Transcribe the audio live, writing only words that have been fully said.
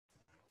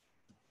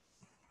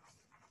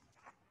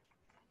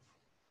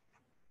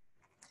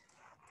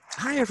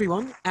Hi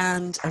everyone,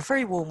 and a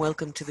very warm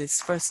welcome to this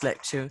first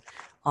lecture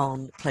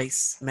on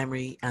place,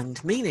 memory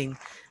and meaning.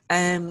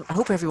 I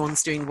hope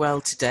everyone's doing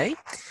well today.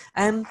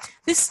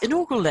 This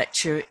inaugural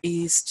lecture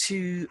is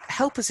to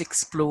help us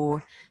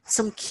explore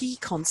some key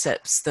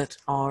concepts that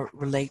are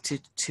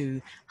related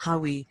to how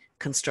we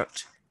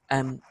construct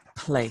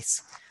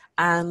place.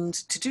 And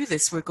to do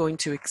this, we're going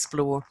to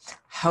explore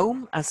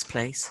home as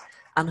place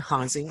and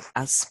housing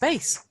as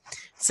space.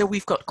 So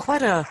we've got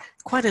quite a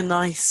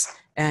nice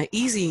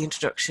easy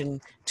introduction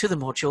to the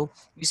module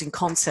using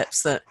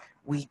concepts that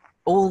we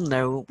all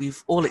know,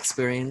 we've all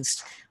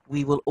experienced,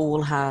 we will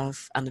all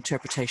have an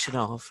interpretation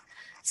of.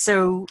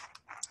 So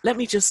let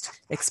me just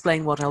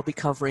explain what I'll be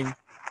covering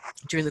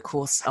during the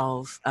course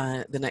of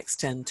the next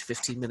 10 to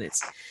 15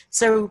 minutes.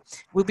 So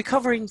we'll be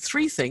covering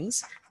three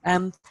things.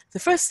 The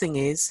first thing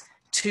is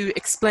to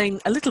explain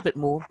a little bit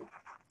more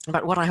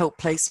about what I hope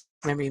place,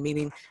 memory and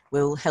meaning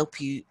will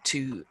help you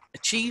to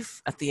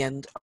achieve at the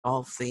end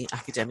of the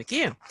academic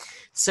year.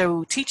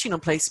 So teaching on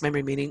place,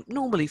 memory, meaning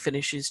normally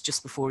finishes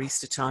just before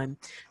Easter time.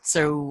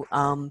 So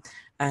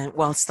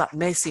whilst that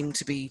may seem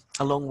to be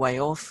a long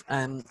way off,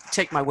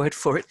 take my word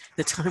for it,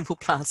 the time will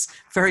pass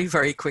very,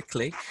 very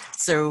quickly.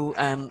 So,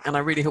 and I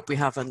really hope we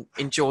have an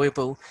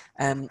enjoyable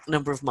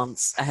number of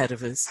months ahead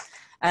of us.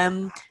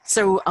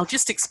 So I'll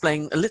just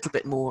explain a little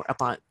bit more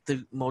about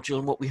the module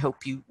and what we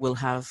hope you will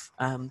have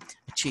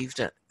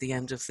achieved at the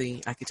end of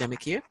the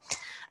academic year.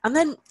 And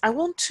then I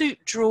want to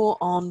draw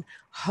on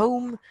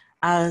home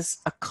as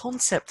a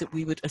concept that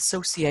we would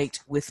associate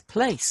with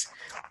place.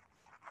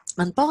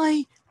 And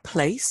by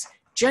place,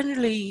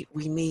 generally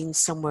we mean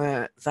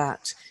somewhere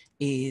that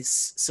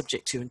is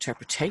subject to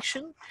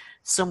interpretation,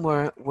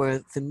 somewhere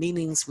where the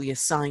meanings we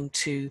assign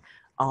to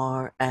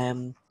are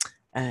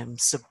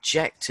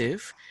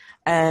subjective,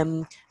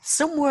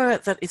 somewhere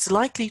that it's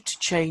likely to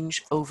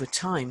change over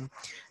time.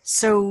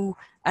 So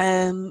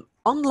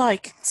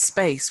unlike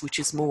space, which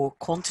is more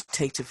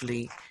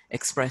quantitatively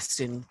expressed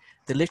in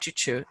the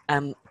literature,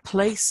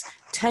 place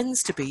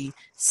tends to be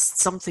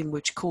something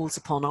which calls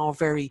upon our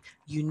very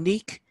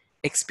unique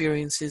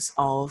experiences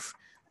of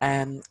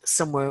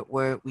somewhere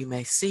where we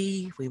may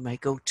see, we may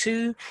go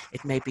to,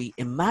 it may be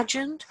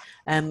imagined.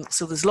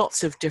 So there's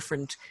lots of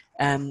different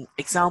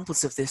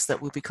examples of this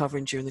that we'll be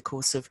covering during the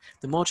course of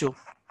the module.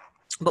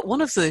 But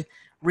one of the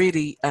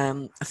really,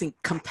 I think,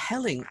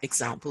 compelling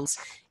examples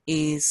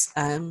is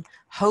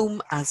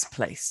home as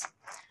place.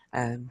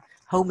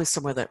 Home is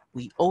somewhere that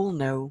we all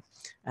know.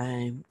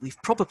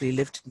 We've probably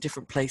lived in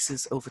different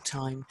places over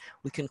time.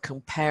 We can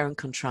compare and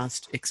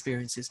contrast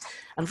experiences.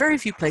 And very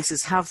few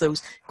places have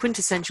those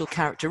quintessential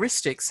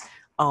characteristics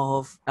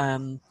of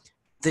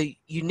the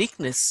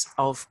uniqueness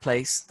of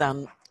place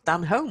than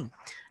home.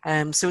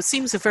 So it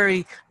seems a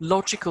very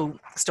logical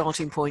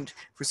starting point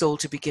for us all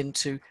to begin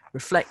to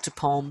reflect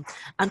upon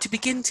and to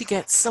begin to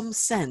get some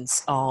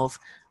sense of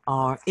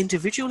our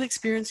individual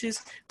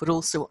experiences, but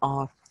also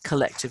our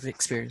collective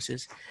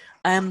experiences.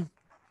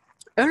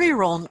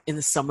 Earlier on in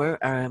the summer,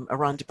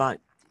 around about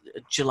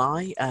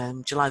July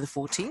the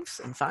 14th,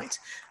 in fact,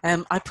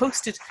 I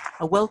posted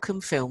a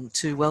welcome film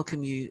to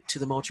welcome you to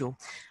the module.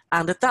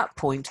 And at that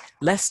point,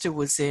 Leicester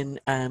was in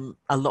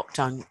a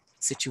lockdown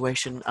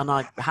situation, and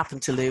I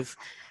happened to live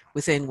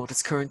within what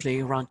is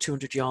currently around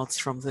 200 yards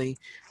from the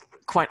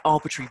quite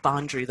arbitrary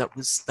boundary that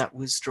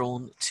was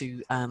drawn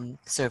to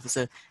serve as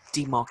a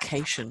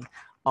demarcation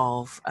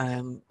of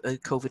a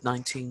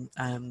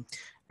COVID-19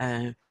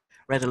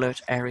 red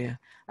alert area.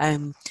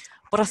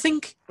 But I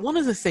think one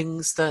of the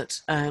things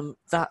that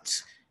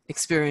that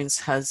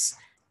experience has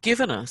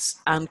given us,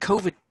 and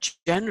COVID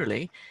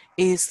generally,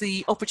 is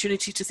the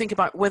opportunity to think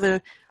about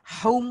whether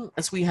home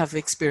as we have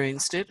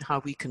experienced it, how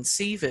we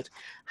conceive it,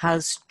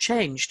 has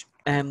changed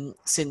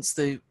since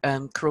the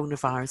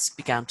coronavirus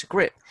began to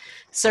grip.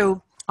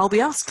 So I'll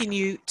be asking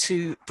you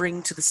to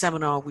bring to the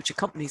seminar which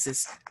accompanies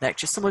this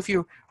lecture some of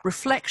your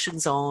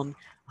reflections on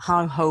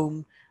how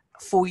home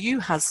for you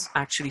has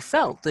actually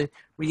felt, the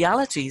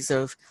realities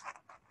of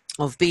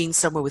being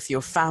somewhere with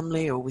your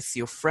family or with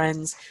your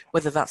friends,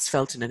 whether that's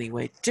felt in any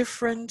way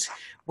different,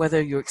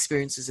 whether your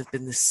experiences have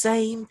been the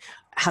same,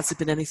 has there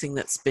been anything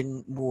that's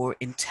been more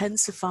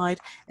intensified,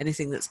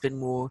 anything that's been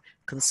more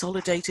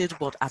consolidated,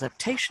 what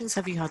adaptations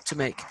have you had to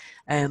make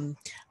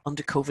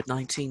under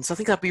COVID-19? So I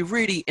think that'd be a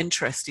really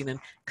interesting and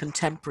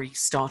contemporary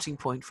starting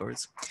point for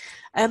us.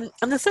 And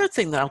the third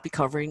thing that I'll be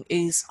covering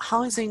is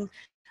housing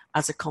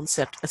as a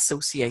concept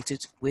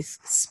associated with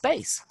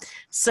space.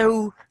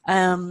 So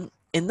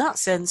in that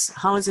sense,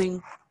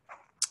 housing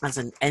as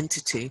an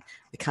entity,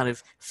 the kind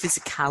of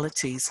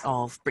physicalities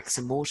of bricks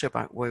and mortar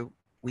about where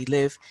we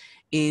live,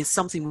 is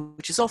something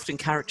which is often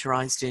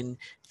characterized in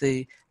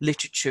the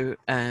literature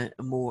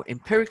more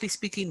empirically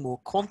speaking, more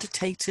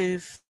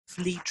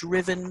quantitatively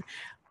driven,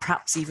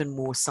 perhaps even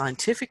more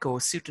scientific or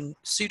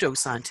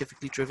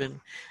pseudo-scientifically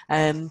driven.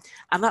 And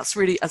that's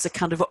really as a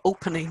kind of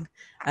opening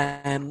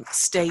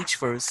stage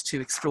for us to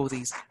explore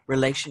these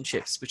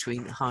relationships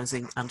between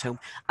housing and home.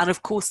 And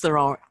of course, there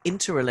are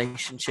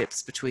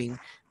interrelationships between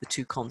the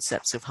two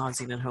concepts of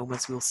housing and home,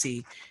 as we'll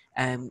see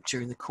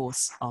during the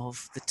course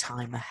of the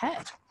time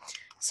ahead.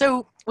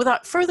 So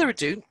without further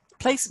ado,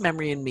 place,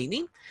 memory and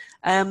meaning.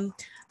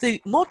 The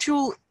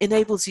module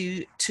enables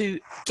you to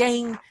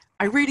gain,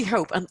 I really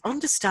hope, an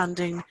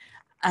understanding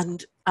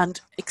and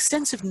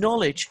extensive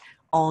knowledge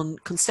on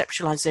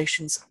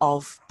conceptualizations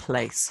of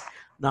place.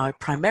 Now,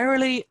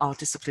 primarily, our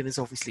discipline is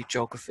obviously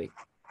geography.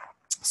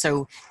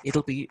 So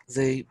it'll be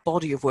the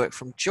body of work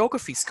from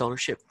geography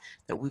scholarship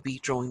that we'll be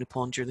drawing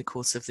upon during the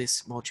course of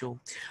this module.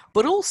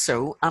 But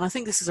also, and I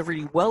think this is a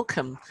really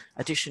welcome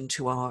addition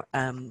to our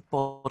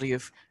body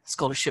of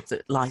scholarship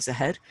that lies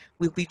ahead,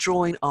 we'll be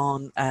drawing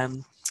on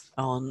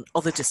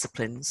other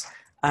disciplines.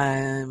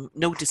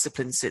 No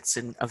discipline sits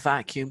in a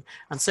vacuum,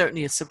 and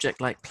certainly a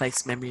subject like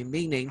place, memory and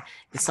meaning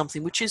is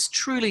something which is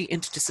truly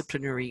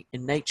interdisciplinary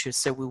in nature.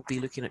 So we'll be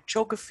looking at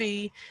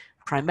geography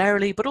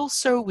primarily, but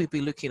also we'll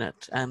be looking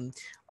at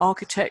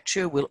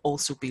architecture, we'll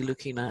also be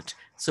looking at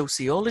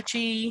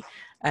sociology,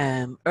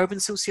 urban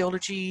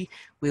sociology,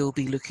 we'll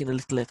be looking a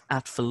little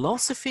at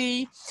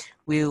philosophy,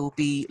 we'll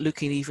be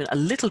looking even a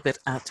little bit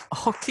at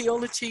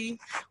archaeology,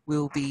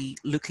 we'll be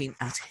looking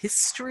at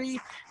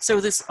history.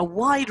 So there's a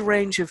wide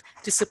range of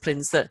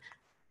disciplines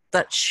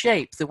that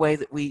shape the way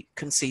that we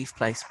conceive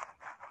place.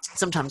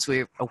 Sometimes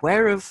we're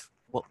aware of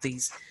what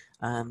these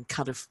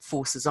kind of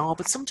forces are,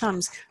 but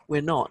sometimes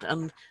we're not.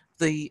 And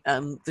the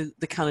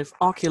kind of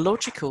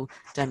archaeological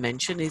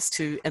dimension is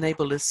to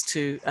enable us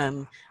to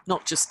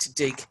not just to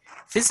dig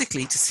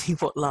physically to see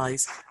what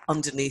lies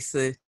underneath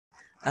the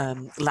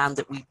land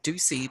that we do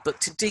see,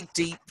 but to dig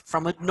deep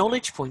from a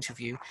knowledge point of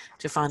view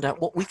to find out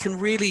what we can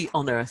really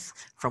unearth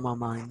from our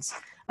minds.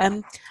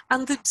 And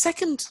the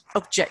second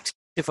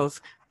objective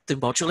of the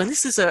module, and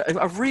this is a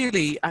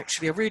really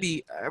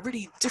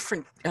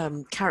different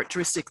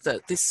characteristic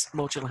that this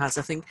module has,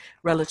 I think,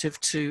 relative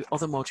to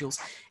other modules,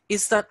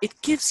 is that it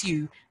gives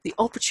you the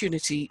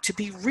opportunity to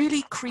be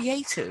really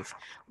creative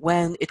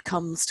when it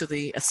comes to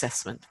the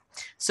assessment.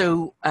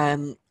 So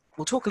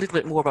we'll talk a little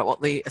bit more about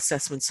what the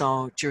assessments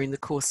are during the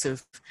course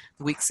of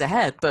the weeks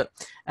ahead, but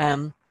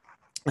the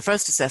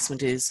first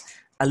assessment is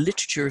a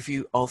literature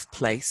review of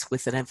place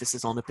with an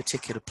emphasis on a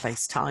particular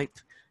place type.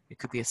 It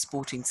could be a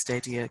sporting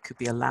stadium, it could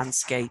be a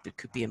landscape, it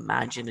could be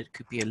imagined, it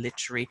could be a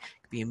literary, it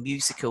could be a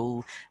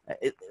musical,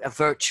 a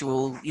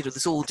virtual,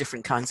 there's all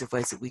different kinds of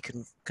ways that we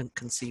can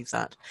conceive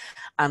that.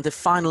 And the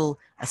final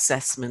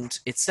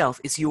assessment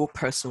itself is your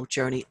personal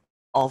journey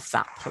of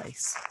that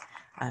place,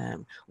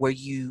 where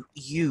you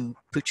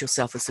put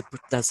yourself as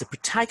a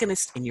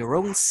protagonist in your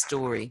own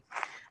story,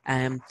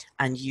 and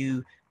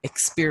you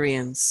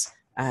experience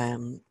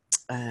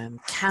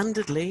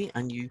candidly,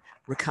 and you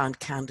recount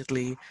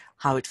candidly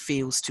how it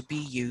feels to be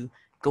you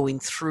going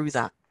through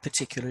that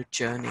particular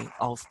journey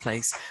of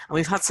place. And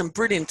we've had some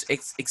brilliant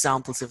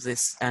examples of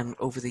this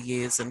over the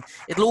years, and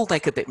it'll all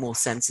make a bit more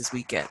sense as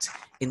we get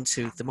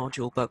into the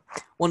module. But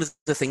one of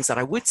the things that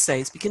I would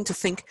say is begin to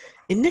think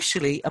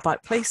initially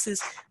about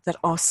places that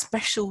are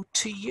special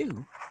to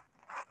you.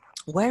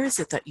 Where is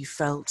it that you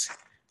felt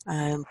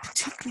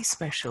particularly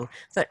special,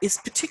 that is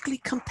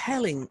particularly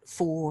compelling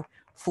for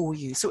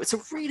you? So it's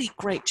a really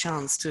great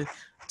chance to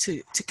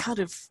kind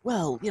of,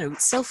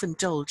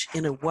 self-indulge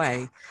in a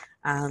way,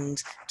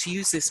 and to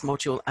use this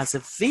module as a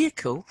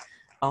vehicle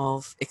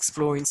of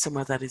exploring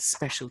somewhere that is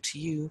special to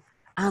you,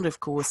 and of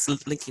course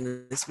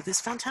linking this with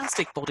this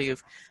fantastic body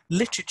of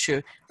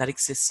literature that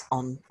exists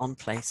on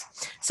place.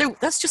 So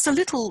that's just a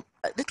little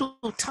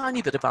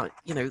tiny bit about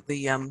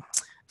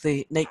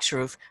the nature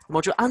of the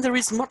module, and there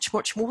is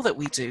much more that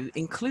we do,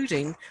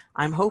 including,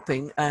 I'm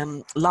hoping,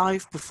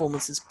 live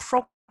performances,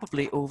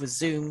 probably over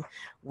Zoom,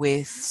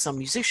 with some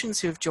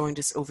musicians who have joined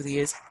us over the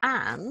years,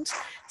 and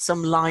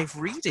some live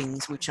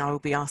readings which I will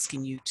be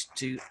asking you to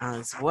do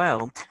as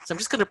well. So I'm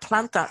just going to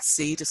plant that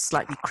seed. It's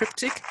slightly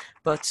cryptic,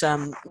 but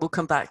we'll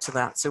come back to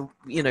that. So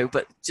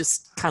but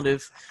just kind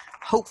of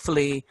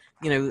hopefully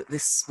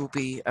this will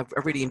be a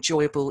really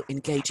enjoyable,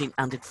 engaging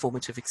and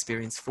informative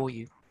experience for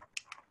you.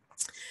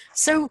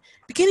 So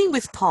beginning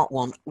with part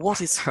one,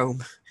 what is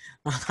home?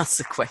 That's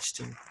the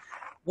question.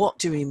 What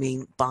do we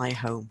mean by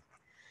home?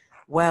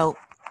 Well,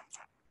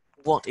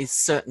 what is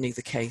certainly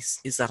the case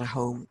is that a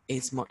home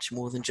is much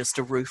more than just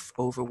a roof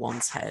over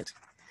one's head.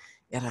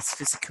 It has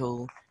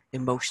physical,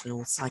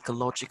 emotional,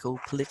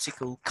 psychological,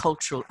 political,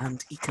 cultural,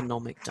 and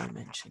economic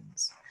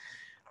dimensions.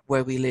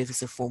 Where we live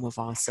is a form of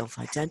our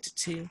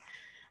self-identity.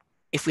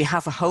 If we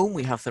have a home,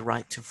 we have the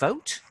right to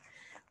vote.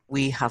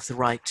 We have the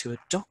right to a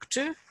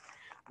doctor.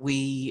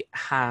 We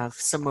have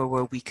somewhere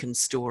where we can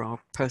store our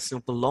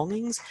personal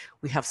belongings.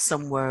 We have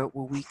somewhere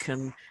where we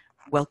can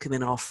welcome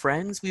in our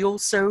friends. We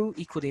also,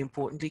 equally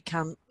importantly,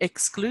 can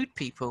exclude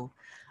people.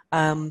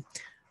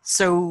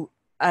 So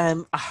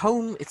a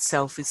home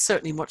itself is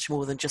certainly much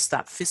more than just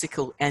that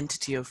physical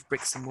entity of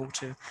bricks and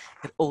mortar.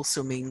 It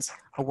also means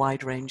a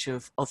wide range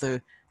of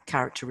other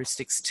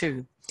characteristics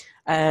too.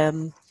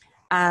 And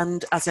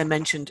as I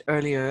mentioned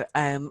earlier,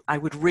 I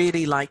would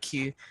really like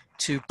you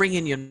to bring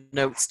in your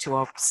notes to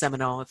our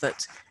seminar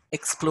that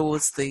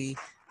explores the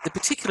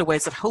particular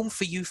ways that home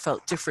for you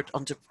felt different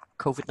under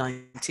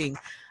COVID-19.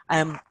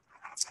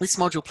 this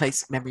module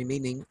place memory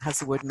meaning has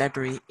the word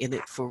memory in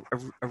it for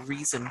a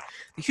reason.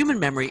 The human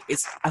memory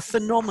is a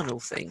phenomenal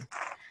thing.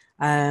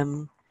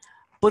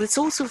 But it's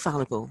also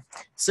valuable.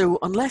 So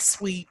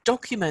unless we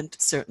document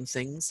certain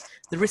things,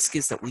 the risk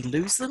is that we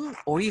lose them,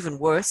 or even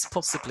worse,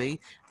 possibly,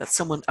 that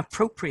someone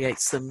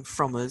appropriates them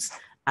from us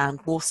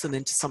and morphs them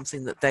into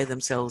something that they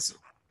themselves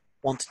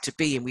wanted to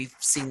be. And we've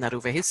seen that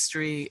over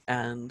history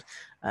and,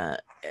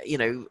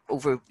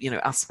 over,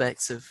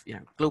 aspects of,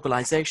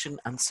 globalization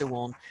and so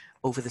on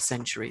over the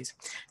centuries.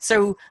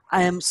 So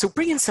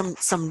bring in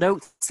some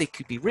notes. They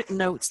could be written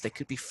notes, they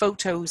could be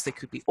photos, they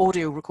could be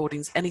audio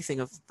recordings,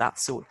 anything of that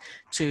sort,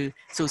 so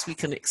as we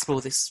can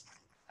explore this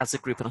as a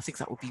group. And I think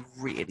that would be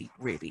really,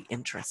 really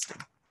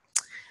interesting.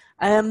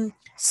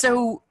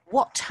 So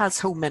what has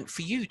home meant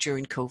for you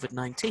during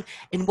COVID-19?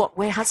 In what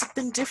way has it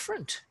been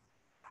different?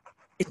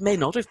 It may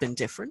not have been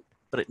different,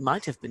 but it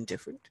might have been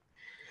different.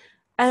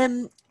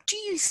 Do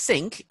you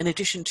think, in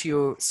addition to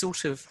your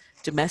sort of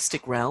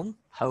domestic realm,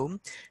 home,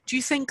 do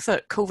you think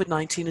that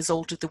COVID-19 has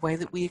altered the way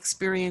that we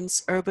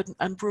experience urban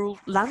and rural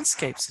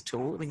landscapes at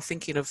all? I mean,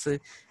 thinking of the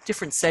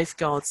different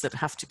safeguards that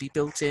have to be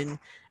built in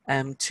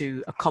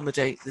to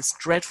accommodate this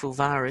dreadful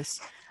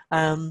virus.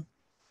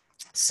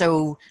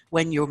 So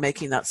when you're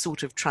making that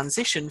sort of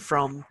transition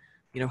from,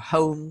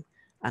 home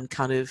and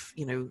kind of,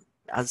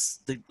 as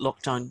the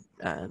lockdown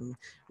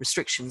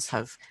restrictions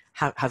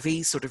have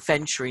eased, sort of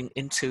venturing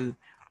into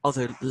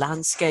other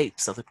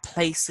landscapes, other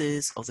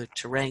places, other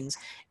terrains,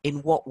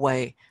 in what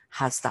way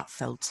has that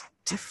felt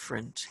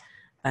different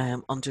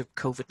under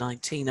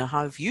COVID-19? Or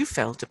how have you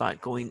felt about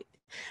going,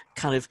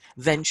 kind of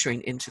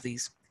venturing into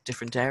these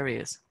different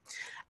areas?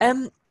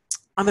 I'm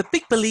a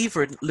big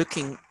believer in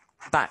looking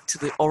back to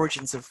the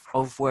origins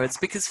of words,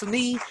 because for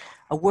me,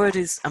 a word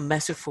is a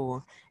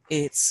metaphor.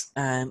 It's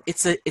a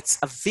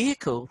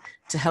vehicle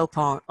to help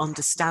our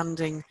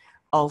understanding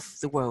of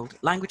the world.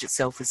 Language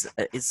itself is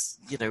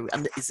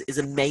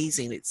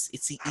amazing.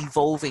 It's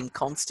evolving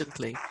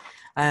constantly,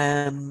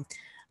 and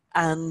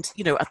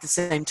at the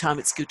same time,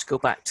 it's good to go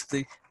back to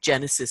the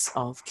genesis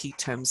of key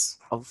terms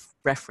of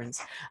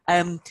reference.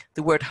 The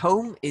word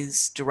home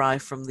is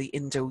derived from the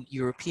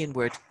Indo-European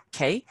word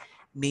 "ke,"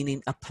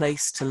 meaning a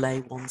place to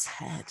lay one's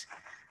head,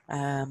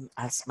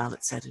 as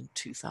Mallet said in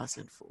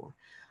 2004.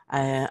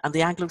 And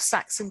the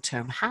Anglo-Saxon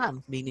term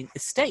ham, meaning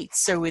estate.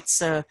 So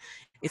it's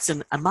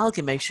an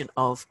amalgamation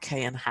of "ke"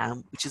 and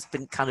ham, which has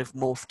been kind of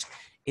morphed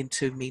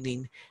into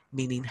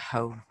meaning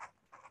home.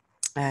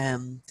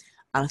 And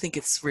I think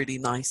it's really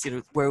nice,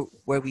 where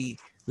we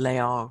lay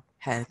our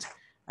head,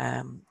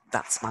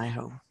 that's my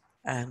home,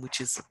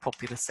 which is a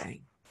popular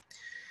saying.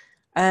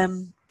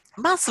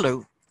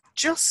 Maslow,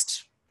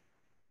 just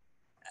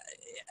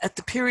at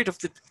the period of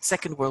the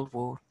Second World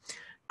War,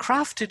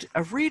 crafted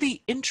a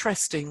really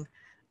interesting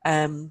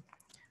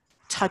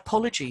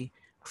typology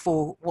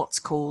for what's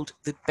called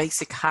the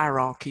basic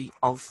hierarchy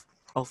of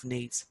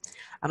needs.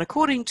 And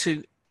according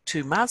to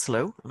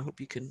Maslow, and I hope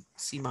you can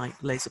see my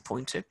laser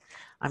pointer,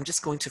 I'm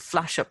just going to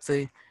flash up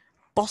the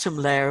bottom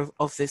layer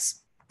of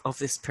this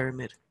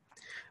pyramid.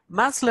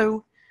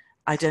 Maslow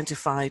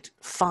identified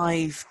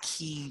 5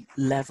 key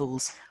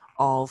levels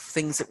of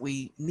things that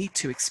we need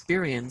to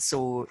experience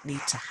or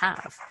need to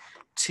have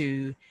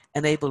to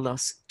enable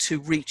us to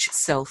reach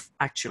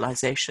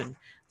self-actualization,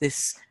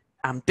 this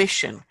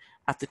ambition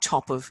at the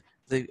top of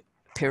the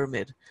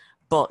pyramid.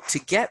 But to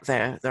get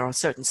there, there are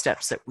certain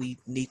steps that we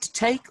need to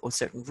take, or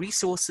certain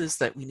resources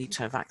that we need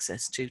to have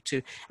access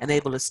to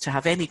enable us to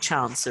have any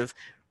chance of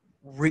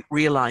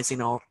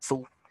realizing our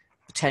full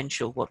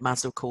potential, what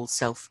Maslow calls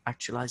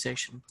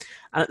self-actualization.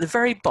 And at the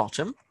very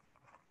bottom,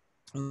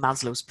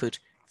 Maslow's put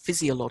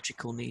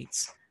physiological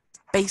needs,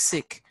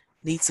 basic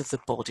needs of the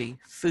body: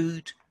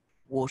 food,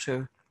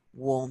 water,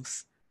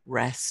 warmth,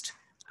 rest,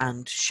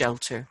 and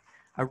shelter,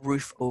 a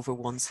roof over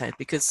one's head.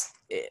 Because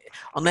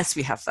unless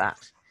we have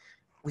that,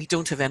 we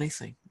don't have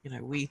anything.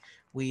 We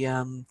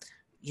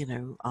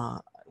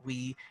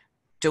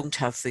don't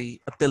have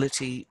the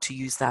ability to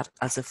use that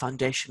as a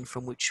foundation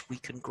from which we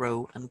can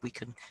grow and we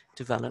can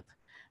develop.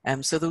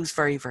 So those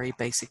very, very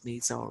basic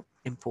needs are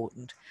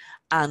important.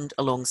 And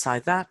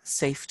alongside that,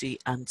 safety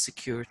and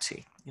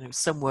security,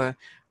 somewhere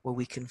where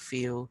we can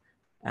feel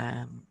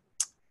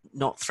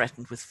not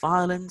threatened with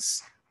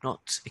violence,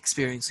 not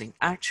experiencing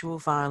actual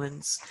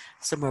violence,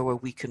 somewhere where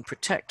we can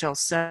protect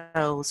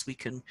ourselves, we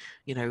can,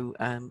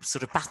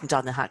 sort of batten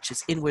down the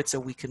hatches inwards, or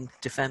we can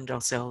defend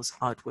ourselves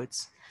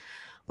outwards.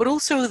 But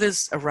also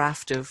there's a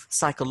raft of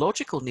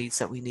psychological needs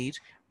that we need: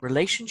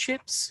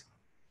 relationships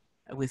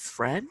with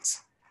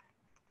friends,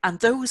 and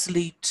those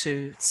lead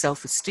to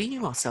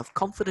self-esteem, our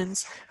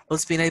self-confidence,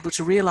 us being able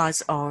to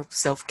realize our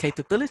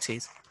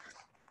self-capabilities.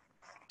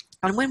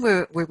 And when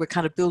we're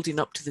kind of building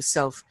up to the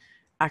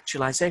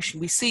self-actualization,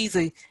 we see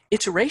the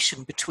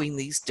iteration between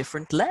these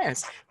different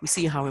layers. We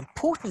see how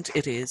important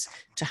it is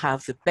to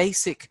have the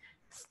basic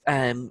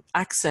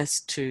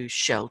access to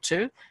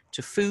shelter,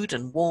 to food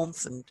and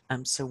warmth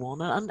and so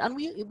on. And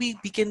we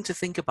begin to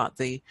think about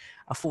the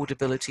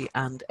affordability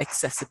and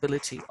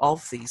accessibility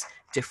of these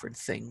different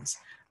things.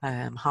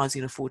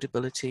 Housing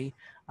affordability,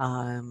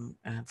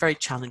 very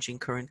challenging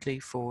currently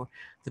for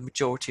the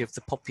majority of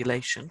the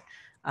population.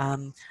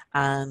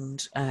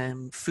 And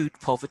food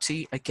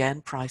poverty,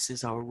 again,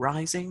 prices are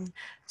rising.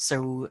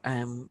 So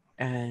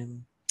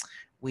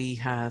we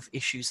have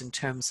issues in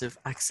terms of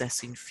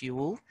accessing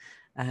fuel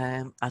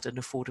at an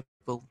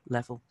affordable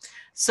level.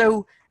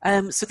 So,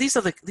 so these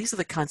are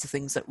the kinds of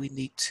things that we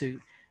need to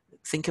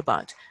think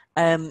about.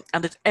 And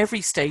at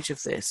every stage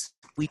of this,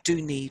 we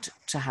do need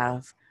to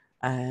have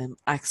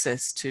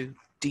access to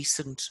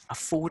decent,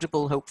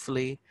 affordable,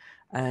 hopefully,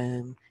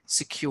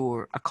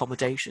 secure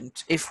accommodation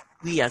if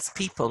we as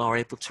people are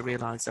able to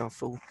realize our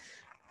full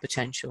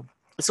potential.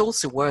 It's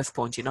also worth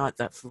pointing out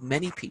that for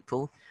many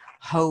people,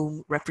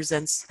 home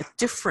represents a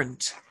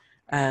different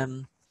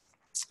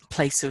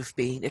place of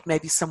being. It may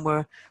be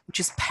somewhere which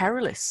is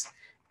perilous.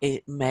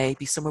 It may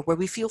be somewhere where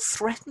we feel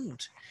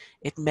threatened.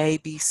 It may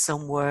be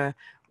somewhere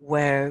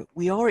where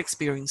we are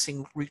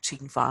experiencing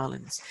routine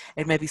violence.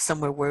 It may be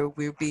somewhere where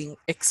we're being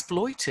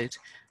exploited,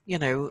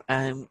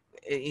 to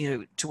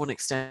one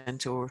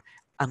extent or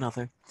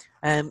another.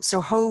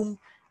 So home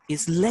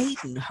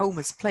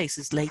as place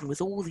is laden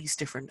with all these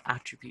different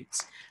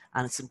attributes,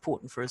 and it's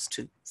important for us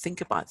to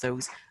think about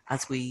those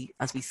as we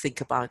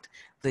think about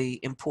the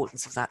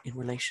importance of that in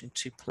relation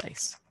to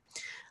place.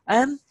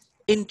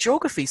 In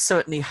geography,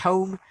 certainly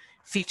home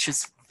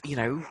features,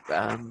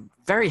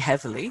 very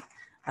heavily.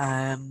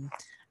 And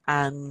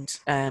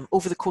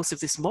over the course of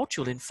this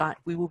module, in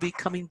fact, we will be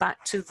coming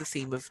back to the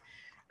theme of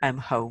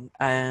home.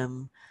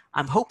 I'm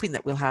hoping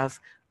that we'll have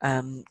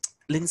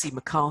Lindsay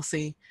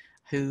McCarthy,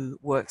 who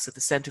works at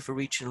the Centre for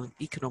Regional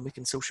Economic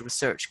and Social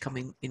Research,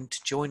 coming in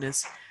to join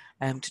us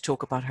to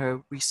talk about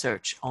her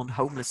research on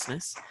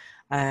homelessness.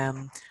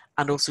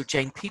 And also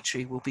Jane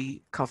Petrie will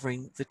be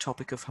covering the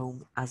topic of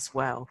home as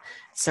well.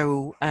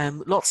 So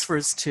lots for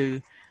us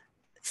to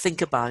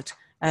think about.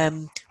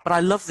 But I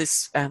love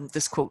this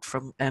this quote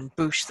from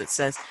Bush that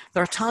says,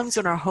 "There are times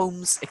when our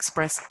homes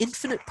express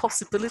infinite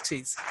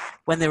possibilities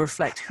when they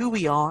reflect who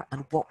we are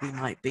and what we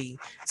might be."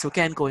 So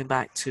again, going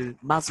back to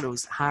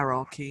Maslow's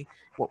hierarchy,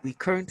 what we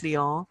currently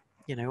are,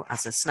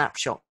 as a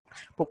snapshot,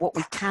 but what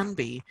we can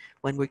be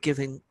when we're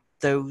given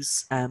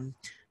those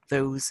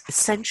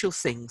essential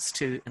things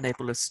to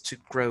enable us to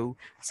grow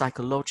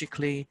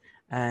psychologically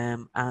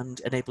and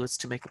enable us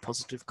to make a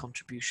positive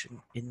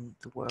contribution in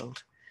the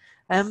world.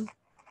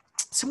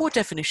 Some more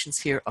definitions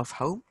here of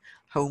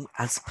home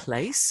as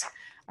place.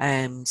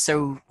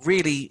 So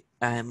really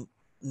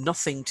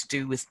nothing to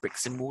do with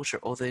bricks and mortar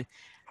or the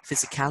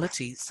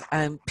physicalities.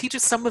 Peter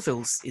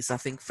Somerville's is, I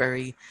think,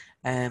 very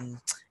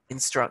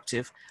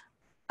instructive.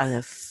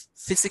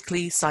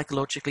 Physically,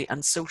 psychologically,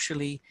 and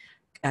socially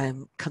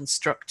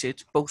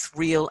constructed, both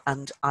real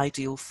and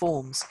ideal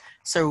forms.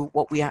 So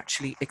what we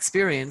actually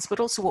experience, but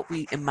also what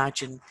we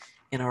imagine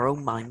in our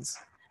own minds.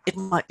 It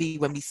might be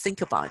when we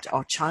think about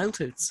our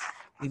childhoods,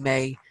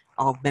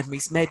 our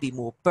memories may be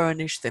more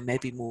burnished, they may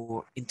be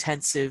more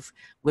intensive.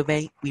 We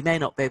may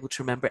not be able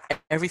to remember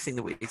everything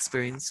that we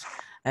experienced,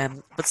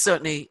 but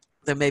certainly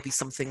there may be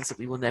some things that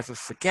we will never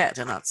forget,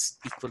 and that's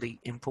equally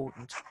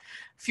important.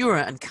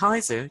 Führer and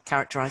Kaiser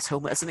characterize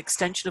home as an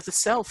extension of the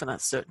self, and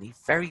that's certainly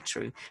very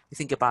true. We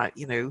think about,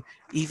 even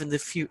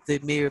the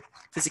mere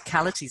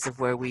physicalities of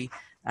where we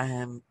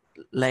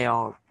lay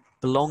our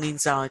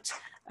belongings out,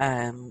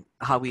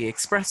 how we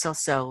express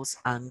ourselves,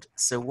 and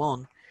so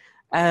on.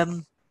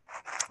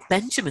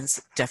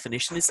 Benjamin's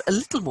definition is a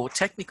little more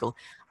technical: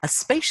 a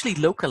spatially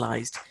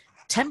localized,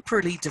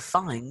 temporally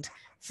defined,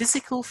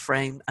 physical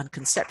frame and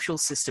conceptual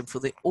system for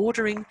the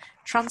ordering,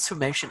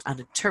 transformation,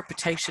 and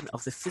interpretation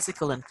of the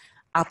physical and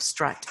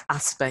abstract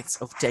aspects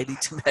of daily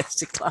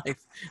domestic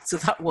life. So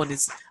that one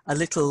is a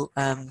little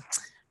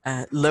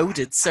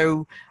loaded.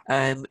 So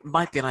it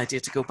might be an idea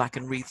to go back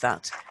and read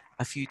that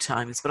a few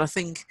times. But I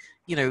think,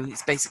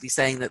 it's basically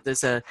saying that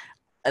there's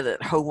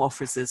that home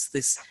offers us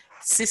this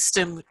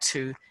system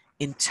to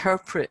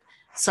interpret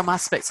some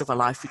aspects of our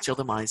life which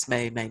otherwise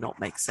may not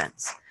make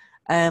sense.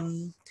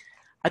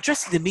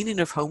 Addressing the meaning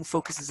of home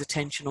focuses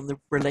attention on the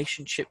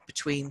relationship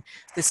between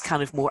this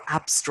kind of more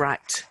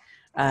abstract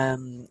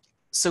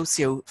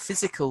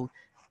socio-physical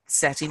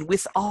setting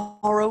with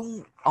our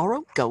own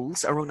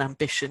goals, our own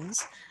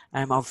ambitions,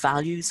 our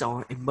values,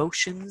 our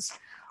emotions,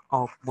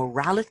 our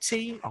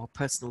morality, our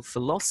personal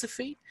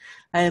philosophy.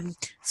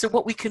 So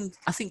what we can,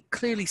 I think,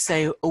 clearly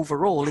say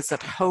overall is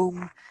that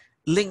home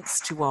links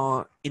to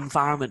our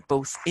environment,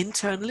 both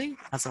internally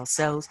as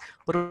ourselves,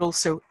 but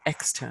also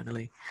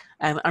externally.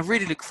 I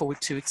really look forward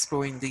to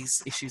exploring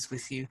these issues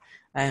with you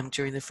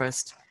during the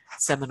first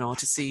seminar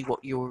to see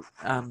what your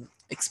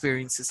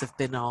experiences have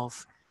been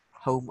of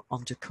home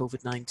under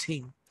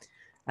COVID-19.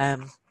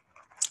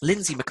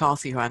 Lindsay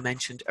McCarthy, who I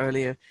mentioned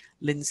earlier,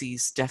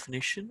 Lindsay's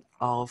definition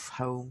of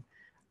home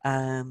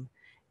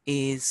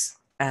is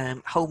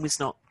home is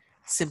not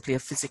simply a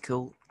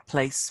physical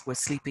place where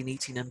sleeping,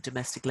 eating, and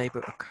domestic labor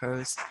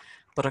occurs,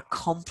 but a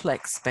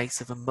complex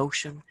space of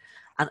emotion,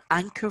 an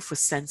anchor for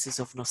senses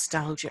of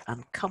nostalgia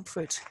and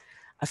comfort,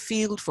 a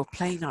field for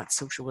playing out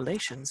social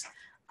relations,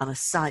 and a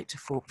site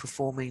for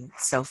performing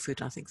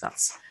selfhood. I think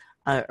that's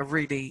a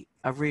really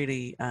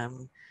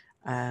um,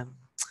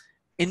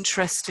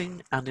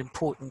 interesting and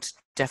important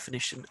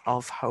definition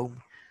of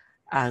home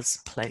as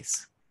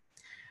place.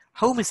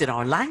 Home is in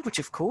our language,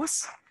 of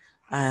course,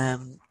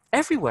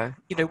 everywhere.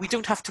 You know, we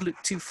don't have to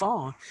look too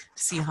far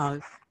to see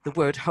how the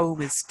word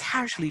home is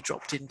casually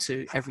dropped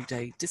into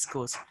everyday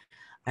discourse.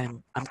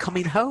 I'm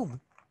coming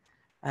home.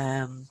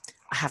 Um,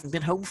 I haven't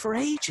been home for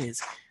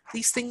ages.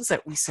 These things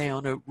that we say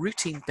on a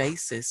routine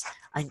basis.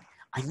 I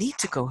need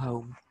to go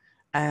home.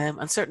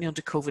 And certainly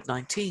under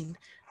COVID-19,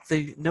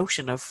 the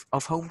notion of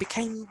home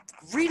became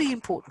really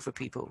important for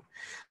people.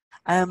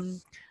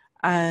 Um,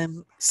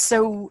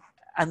 so,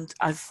 and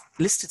I've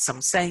listed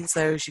some sayings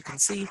there, as you can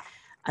see.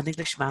 An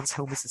Englishman's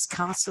home is his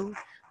castle.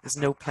 There's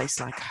no place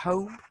like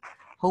home.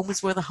 Home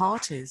is where the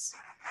heart is.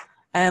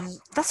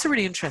 That's a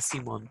really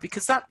interesting one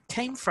because that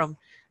came from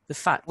the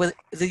fact, well,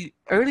 the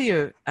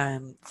earlier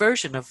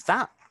version of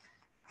that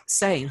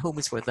saying, home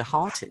is where the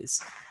heart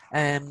is,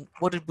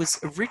 what it was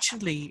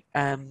originally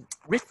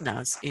written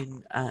as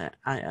in the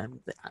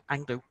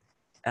Anglo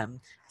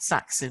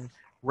Saxon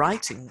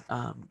writing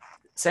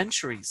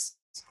centuries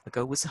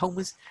ago was home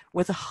was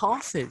where the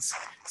hearth is.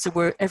 So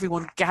where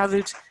everyone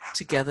gathered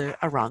together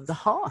around the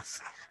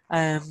hearth.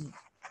 And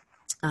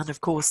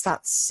of course,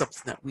 that's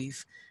something that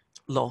we've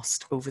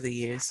lost over the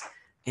years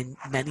in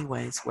many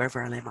ways.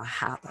 Wherever I lay my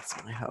hat,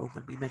 that's my home.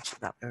 And we mentioned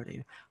that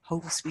earlier.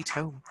 Home sweet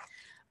home.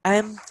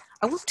 I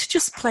want to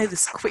just play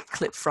this quick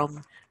clip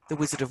from The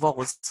Wizard of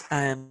Oz.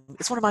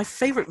 It's one of my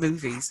favorite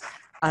movies.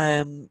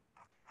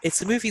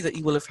 It's a movie that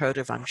you will have heard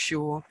of, I'm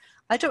sure.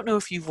 I don't know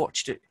if you've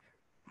watched it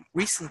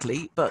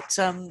recently, but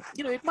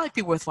you know, it might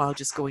be worthwhile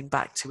just going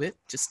back to it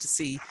just to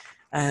see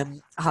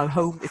how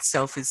home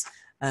itself is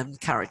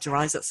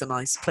characterized. That's a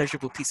nice,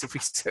 pleasurable piece of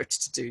research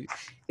to do,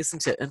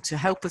 isn't it? And to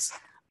help us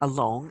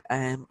along,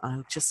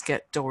 I'll just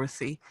get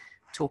Dorothy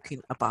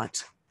talking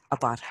about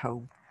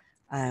home,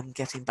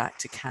 getting back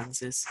to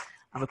Kansas.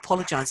 I'm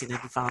apologizing in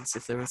advance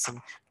if there are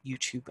some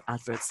YouTube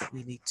adverts that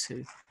we need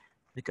to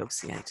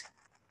negotiate.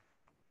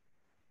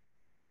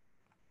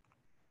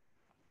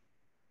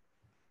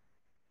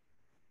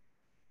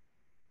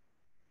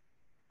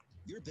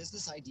 Your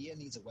business idea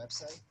needs a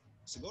website?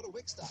 So go to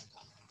Wix.com.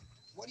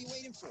 What are you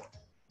waiting for?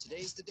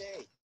 Today's the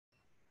day.